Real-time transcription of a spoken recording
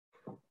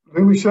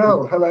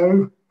Louis-Michel,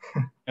 hello.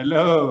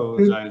 Hello,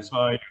 Good, Giles. How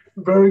are you?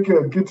 very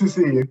good. Good to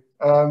see you.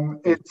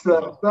 It's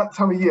that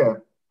time of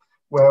year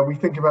where we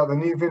think about the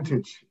new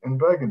vintage in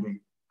Burgundy,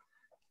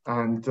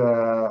 and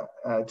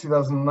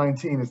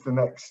 2019 is the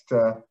next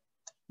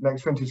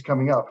vintage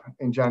coming up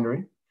in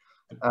January.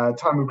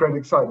 Time of great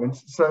excitement.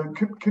 So,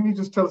 can you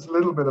just tell us a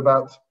little bit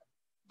about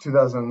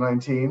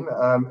 2019?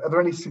 Are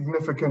there any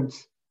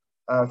significant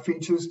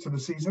features to the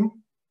season,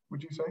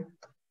 would you say?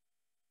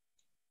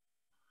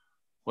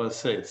 Well, I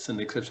say it's an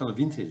exceptional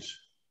vintage.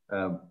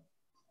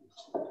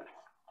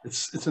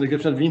 It's an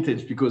exceptional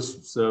vintage because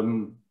it's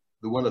the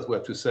one that we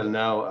have to sell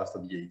now after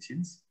the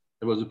 18th.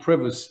 There was a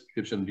previous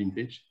exceptional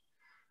vintage,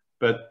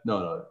 but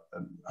no.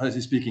 Honestly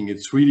speaking,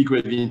 it's really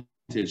great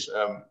vintage.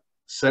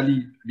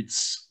 Sadly,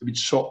 a bit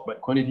short by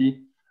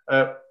quantity.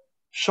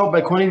 Short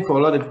by quantity for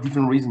a lot of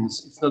different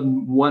reasons. It's not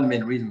one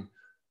main reason.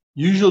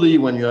 Usually,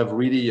 when you have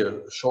really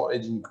a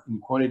shortage in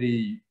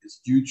quantity, it's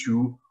due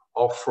to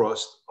or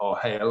frost or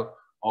hail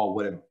or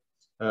whatever,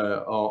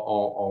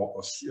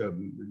 or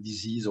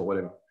disease or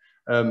whatever.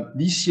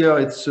 This year,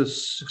 it's a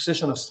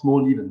succession of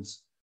small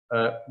events.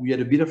 We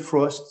had a bit of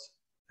frost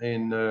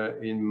in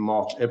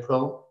March,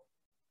 April.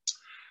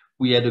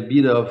 We had a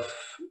bit of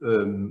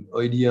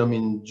oidium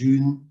in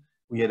June.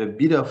 We had a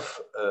bit of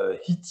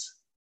heat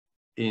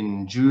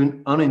in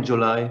June and in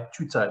July,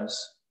 2 times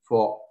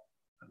for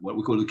what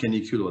we call the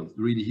canicule,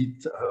 really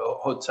heat,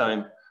 hot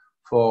time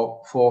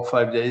for 4 or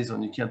 5 days.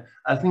 And you can,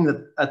 I think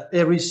that at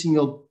every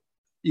single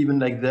event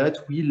like that,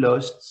 we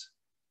lost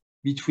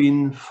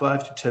between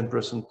 5 to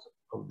 10%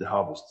 of the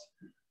harvest.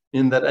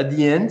 In that at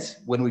the end,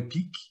 when we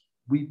peak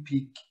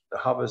a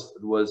harvest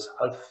that was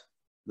half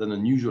than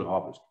an usual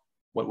harvest,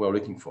 what we're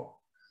looking for.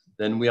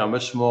 Then we are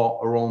much more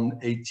around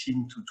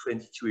 18 to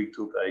 22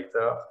 hectares per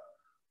hectare,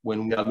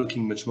 when we are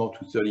looking much more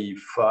to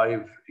 35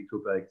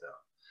 hectares per hectare.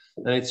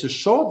 And it's a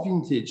short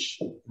vintage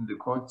in the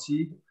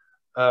quantity,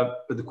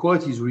 but the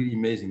quality is really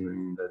amazing. I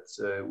mean,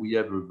 that we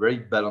have a very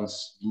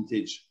balanced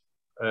vintage.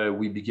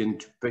 We begin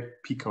to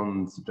peak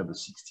on September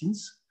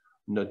 16th,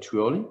 not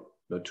too early,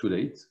 not too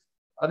late.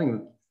 I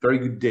think a very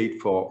good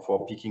date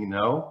for peaking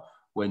now,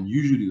 when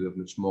usually we have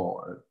much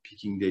more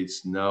peaking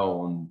dates now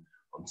on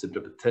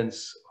September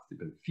 10th or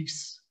September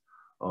 5th,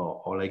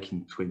 or like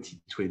in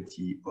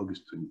 2020,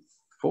 August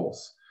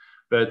 24th.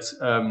 But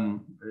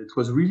it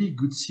was really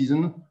good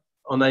season.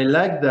 And I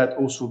like that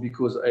also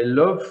because I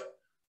love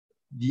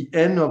the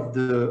end of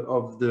the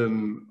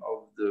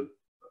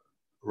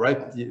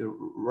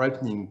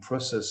ripening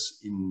process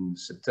in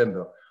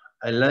September.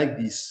 I like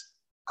this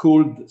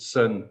cold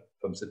sun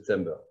from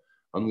September,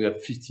 and we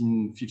have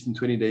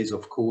 15-20 days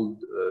of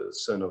cold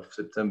sun of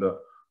September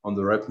on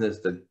the ripeness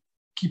that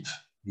keep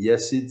the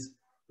acid,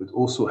 but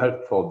also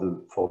help for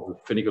the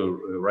finical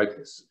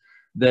ripeness.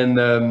 Then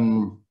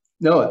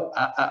no,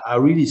 I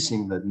really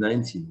think that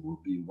 19 will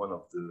be one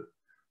of the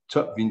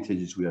top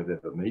vintages we have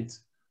ever made.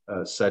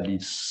 Sadly,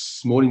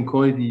 small in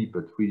quantity,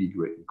 but really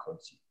great in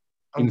quantity.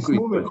 And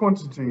small in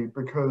quantity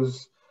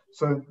because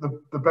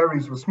the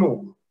berries were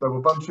small. There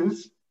were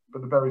bunches,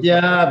 but the berries.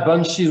 Yeah,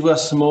 bunches were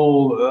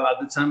small. At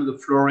the time of the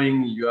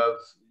flowering,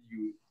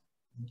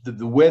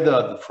 the weather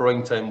at the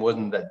flowering time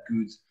wasn't that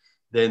good.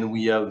 Then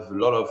we have a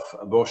lot of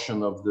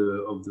abortion of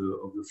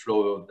the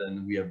flower.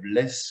 Then we have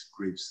less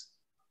grapes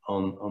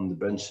on the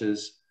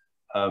bunches.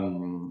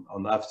 And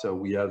after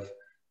we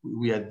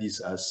had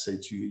this, as I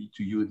said to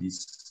you,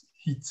 this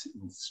heat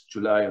in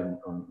July,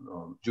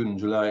 on June and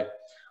July.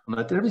 And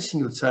at every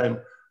single time,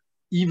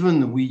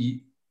 even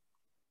we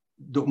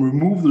don't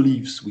remove the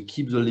leaves, we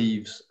keep the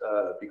leaves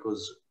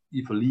because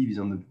if a leaf is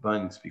on the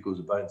vines, because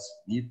the vines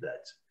need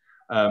that.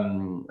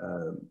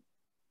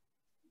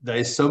 There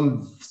is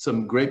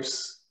some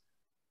grapes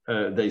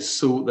that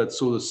saw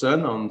the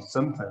sun, and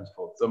sometimes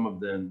for some of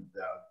them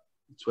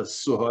it was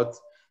so hot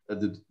that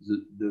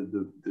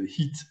the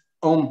heat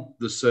on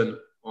the sun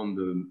on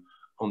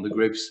the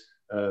grapes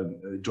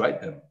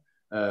dried them.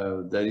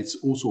 That it's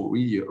also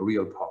really a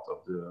real part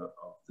of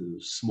the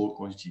small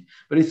quantity,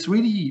 but it's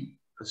really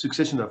a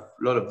succession of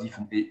a lot of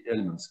different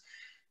elements,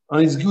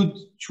 and it's good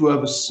to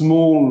have a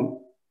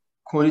small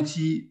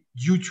quantity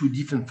due to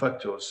different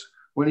factors.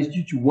 When it's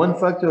due to one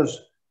factor,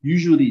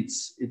 usually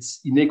it's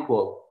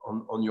unequal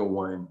on your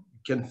wine. You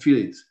can feel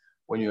it.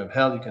 When you have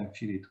hail, you can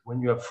feel it. When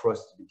you have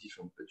frost, it's a bit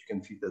different, but you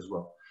can feel it as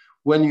well.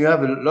 When you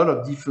have a lot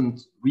of different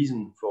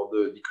reasons for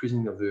the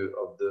decreasing of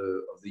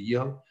the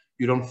yield,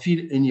 you don't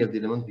feel any of the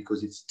elements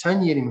because it's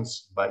tiny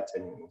elements by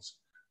tiny elements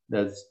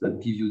that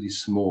give you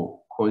this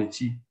small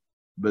quantity,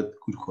 but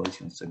good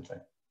quality at the same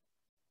time.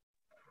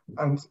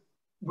 And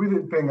with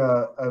it being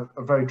a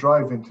very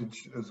dry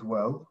vintage as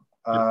well,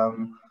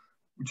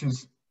 which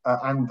is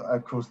and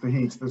of course the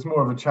heat, there's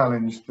more of a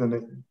challenge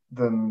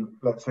than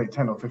let's say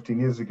 10 or 15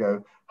 years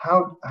ago.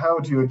 How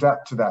do you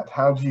adapt to that?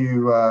 How do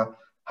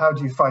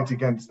you fight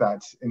against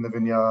that in the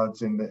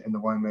vineyards, in the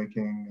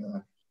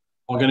winemaking?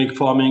 Organic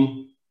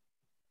farming,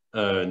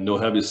 no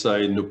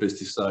herbicide, no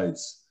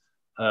pesticides.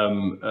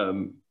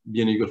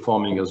 Biological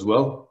farming as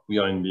well. We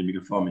are in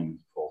biological farming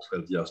for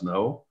 12 years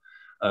now.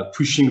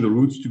 pushing the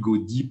roots to go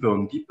deeper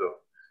and deeper,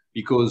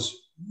 because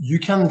you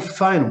can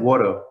find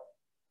water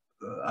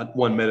at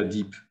 1 meter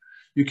deep.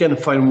 You can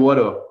find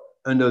water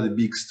under the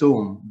big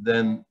stone.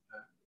 Then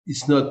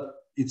it's not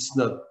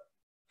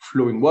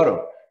flowing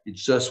water.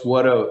 It's just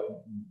water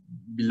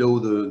below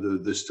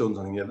the stones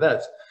and like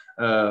that,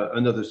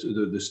 under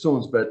the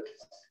stones. But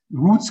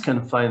roots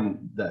can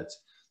find that.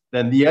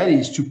 Then the idea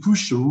is to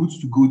push the roots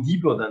to go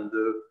deeper than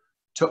the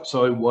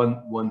topsoil,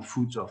 1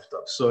 foot of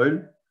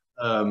topsoil,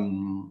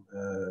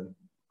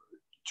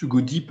 to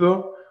go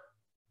deeper.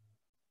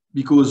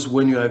 Because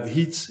when you have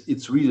heat,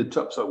 it's really the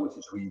topsoil which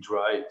is really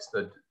dry. It's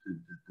not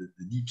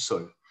the deep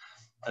soil.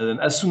 And then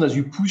as soon as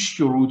you push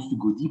your roots to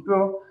go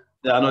deeper,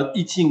 they are not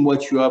eating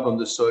what you have on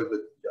the soil, but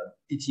they are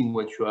eating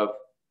what you have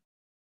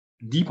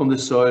deep on the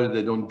soil.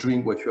 They don't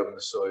drink what you have on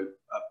the soil,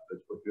 but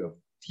what you have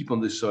deep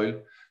on the soil.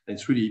 And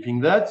it's really eating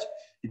that.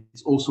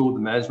 It's also the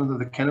management of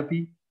the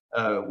canopy,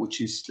 which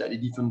is slightly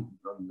different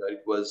than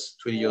it was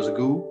 20 years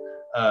ago.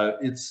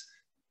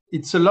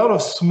 It's a lot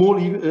of small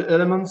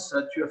elements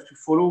that you have to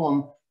follow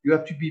on. You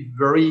have to be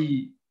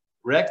very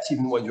reactive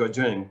in what you are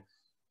doing.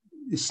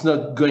 It's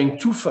not going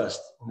too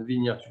fast in the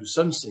vineyard to do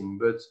something,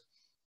 but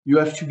you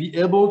have to be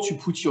able to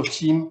put your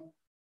team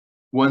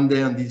one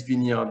day on this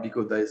vineyard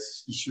because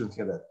there's issues and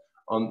things like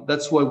that.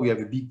 That's why we have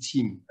a big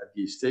team at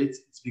the estate.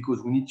 It's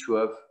because we need to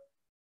have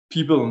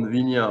people on the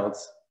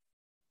vineyards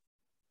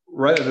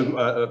right at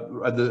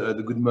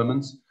the good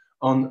moments,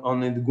 in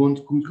the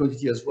good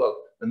quantity as well.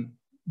 And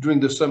during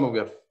the summer, we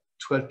have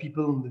 12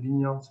 people on the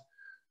vineyards.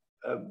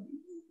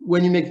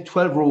 When you make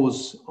 12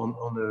 rows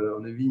on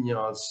the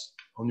vineyards,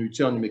 on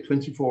return, you make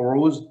 24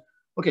 rows.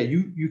 Okay,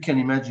 you can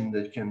imagine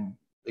that you can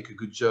make a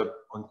good job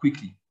on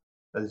quickly.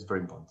 That is very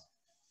important.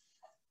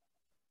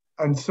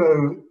 And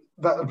so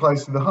that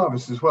applies to the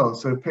harvest as well.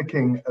 So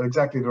picking at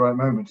exactly the right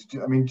moment. Do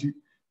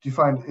you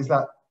find, is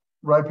that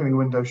ripening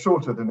window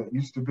shorter than it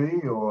used to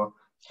be, or?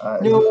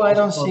 No, I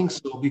don't think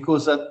so,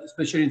 because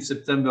especially in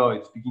September,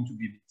 it's beginning to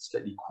be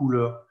slightly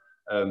cooler.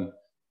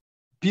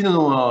 Pinot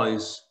Noir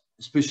is,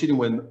 especially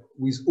when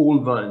with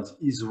old vines,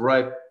 is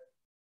ripe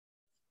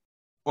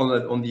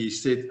on the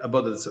estate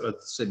about at the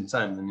same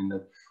time. I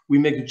mean, we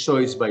make a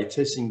choice by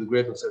testing the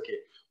grape and say, okay,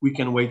 we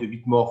can wait a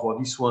bit more for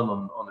this one,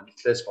 on a bit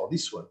less for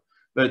this one.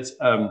 But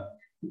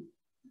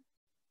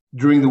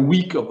during the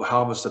week of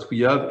harvest that we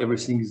have,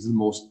 everything is the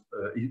most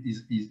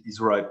is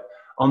ripe.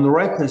 On the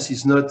ripeness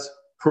is not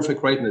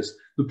perfect ripeness.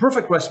 The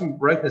perfect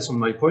ripeness, on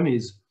my point,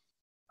 is,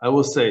 I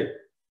will say,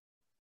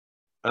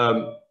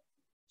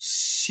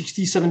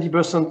 60,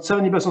 70%,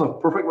 70%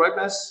 of perfect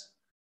ripeness,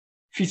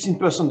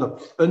 15%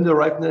 of under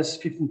ripeness,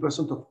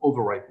 15% of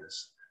over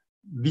ripeness.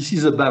 This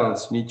is a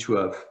balance you need to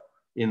have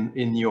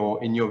in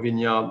your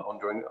vineyard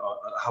during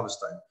harvest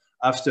time.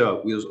 After,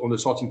 on the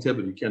sorting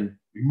table, you can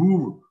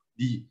remove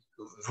the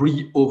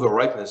over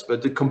ripeness,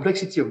 but the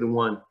complexity of the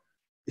wine,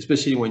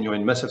 especially when you're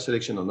in massive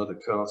selection or not a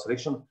kernel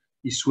selection,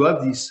 is to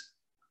have this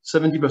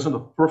 70%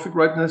 of perfect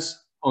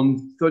ripeness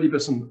on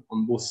 30%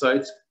 on both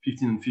sides,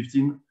 15 and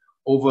 15,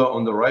 over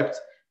on the ripe,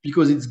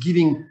 because it's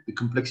giving the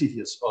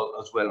complexity as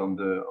well of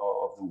the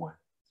wine.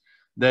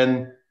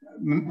 Then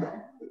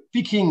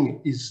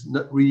picking is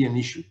not really an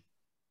issue,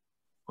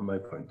 on my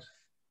point.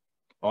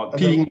 Or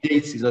picking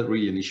dates is not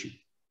really an issue.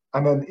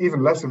 And then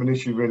even less of an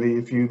issue, really,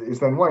 is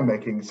then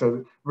winemaking.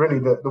 So really,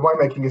 the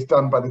winemaking is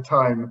done by the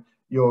time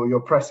you're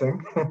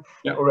pressing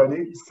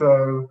already.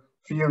 So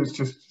for you, it's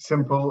just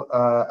simple.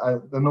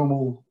 The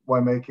normal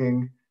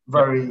winemaking,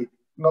 very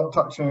not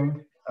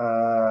touching.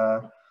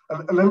 A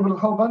little bit of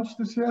whole bunch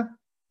this year.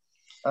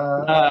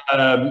 A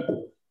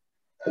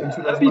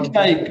bit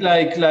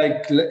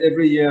like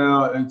every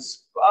year.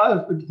 It's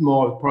a bit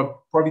more,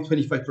 probably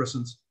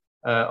 25%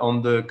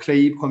 on the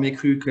clay premier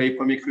cru. Clay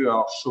premier cru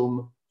are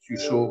Chaume,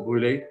 Suchot,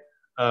 Brûlé,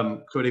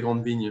 Clos des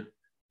Grandes Vignes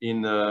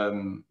in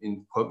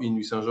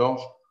Nuit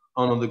Saint-Georges,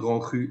 and on the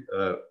Grand Cru,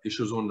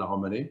 Échezon de la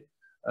Romanée.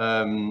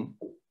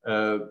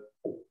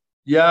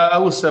 Yeah, I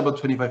would say about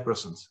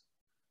 25%.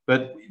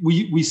 But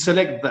we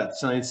select that,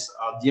 and it's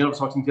at the end of the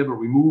sorting table,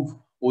 remove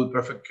all the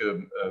perfect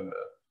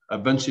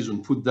bunches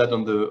and put that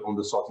on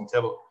the sorting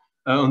table,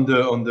 on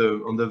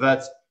the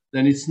vat.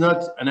 Then it's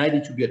not an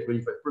idea to be at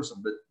 25%,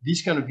 but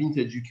this kind of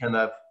vintage you can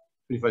have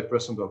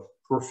 25% of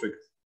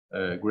perfect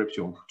grapes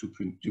to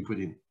put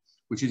in,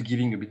 which is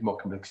giving a bit more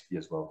complexity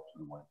as well to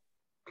the wine.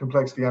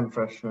 Complexity and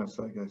freshness,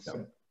 I guess.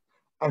 Yeah.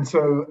 And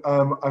so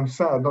I'm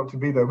sad not to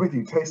be there with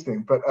you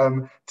tasting, but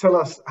tell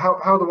us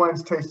how the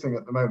wine's tasting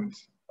at the moment.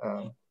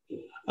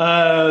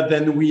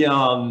 Then we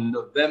are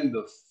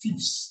November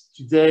 5th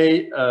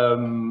today.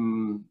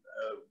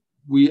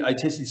 I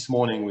tasted this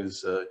morning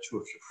with 2 of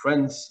your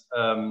friends.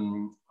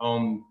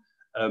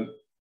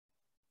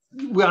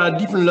 We are at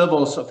different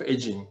levels of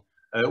aging.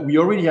 We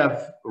already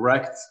have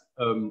racked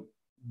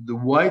the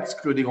white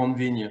Clos des Grandes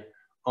Vignes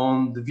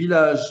on the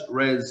Village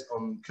Reds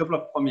on a couple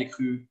of Premier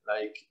Cru,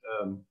 like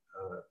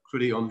Clos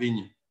des Grandes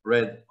Vignes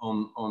red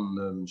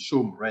on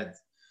Chaume red.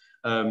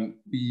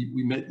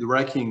 We made the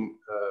racking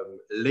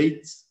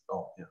late,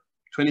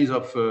 20th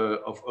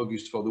of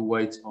August for the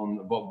white, on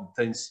about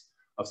the 10th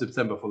of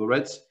September for the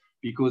reds,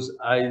 because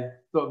I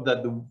thought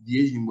that the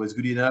aging was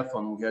good enough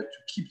and we had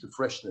to keep the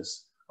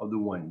freshness of the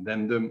wine.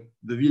 Then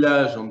the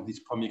village on this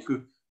premier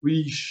cru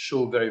really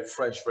show very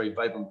fresh, very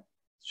vibrant,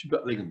 super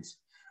elegant.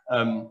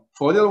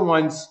 For the other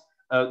wines,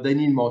 they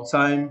need more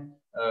time.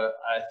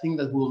 I think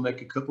that we'll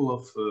make a couple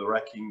of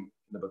racking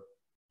in about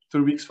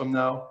 3 weeks from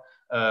now,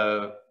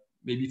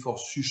 maybe for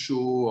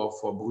Suchot or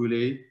for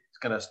Brûlé, this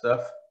kind of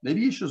stuff.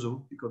 Maybe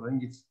Chazot, because I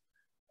think it's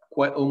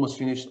quite almost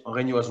finished on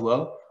Regnault as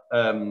well.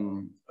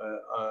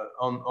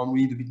 We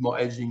need a bit more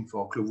aging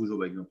for Clos Vougeot,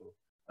 for example.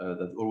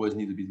 That always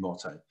need a bit more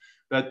time.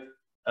 But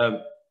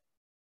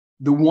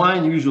the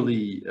wine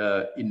usually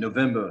in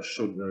November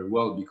showed very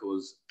well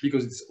because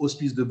it's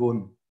Hospice de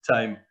Beaune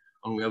time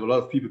and we have a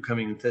lot of people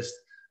coming and test.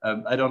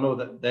 I don't know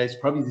that there's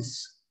probably this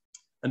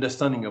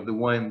understanding of the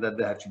wine that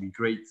they have to be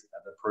great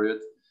at that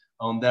period.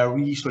 And they're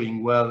really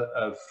showing well,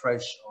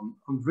 fresh,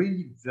 and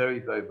really very,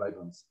 very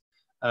vibrant.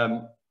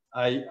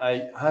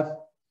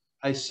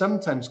 I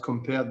sometimes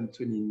compare the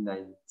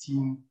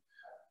 2019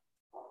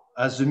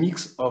 as a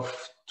mix of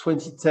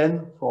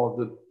 2010 for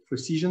the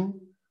precision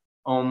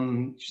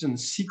on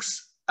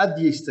 2006 at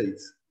the estate,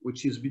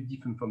 which is a bit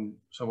different from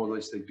some other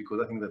estates because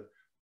I think that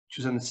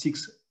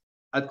 2006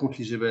 at Comte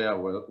Liger-Belair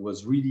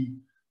was really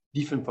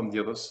different from the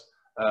others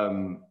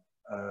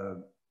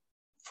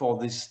for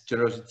this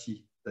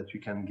generosity that you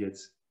can get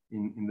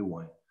in the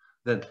wine.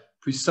 Then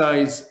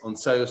precise and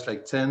serious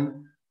like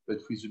 10, but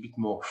with a bit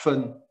more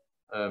fun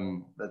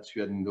that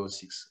you had in those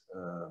 6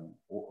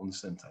 on the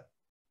same time.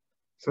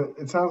 So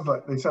it sounds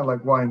like they sound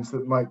like wines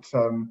that might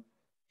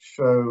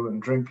show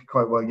and drink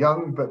quite well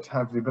young, but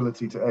have the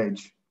ability to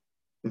age.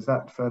 Is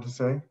that fair to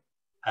say?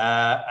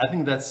 I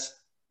think that's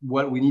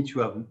what we need to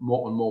have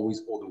more and more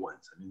with all the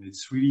wines. I mean,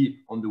 it's really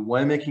on the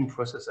winemaking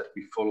process that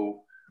we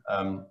follow.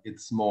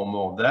 It's more and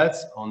more of that,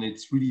 and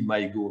it's really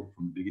my goal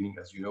from the beginning,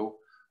 as you know.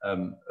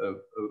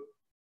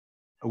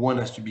 A wine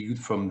has to be good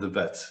from the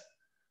vat.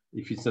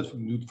 If it's not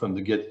good from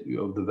the get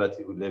of the vat,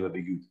 it would never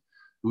be good.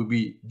 It would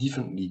be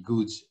definitely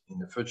good in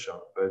the future,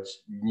 but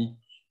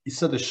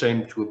it's not a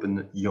shame to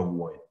open young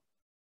wine,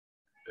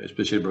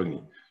 especially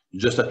Burgundy. You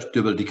just have to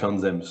double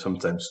decant them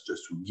sometimes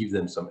just to give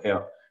them some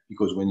air,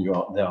 because when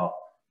they are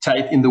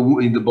tight in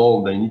the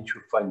bowl, they need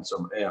to find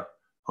some air.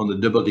 On the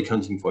double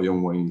decanting for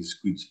young wine is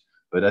good.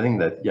 But I think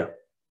that, yeah,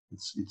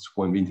 it's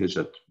one vintage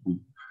that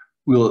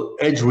will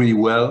age really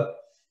well,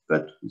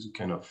 but with a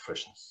kind of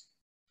freshness.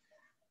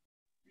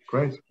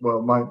 Great.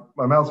 Well,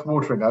 my mouth's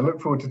watering. I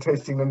look forward to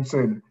tasting them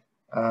soon.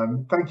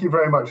 Thank you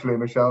very much,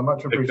 Louis-Michel.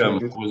 Much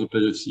appreciated. It was a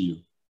pleasure to see you.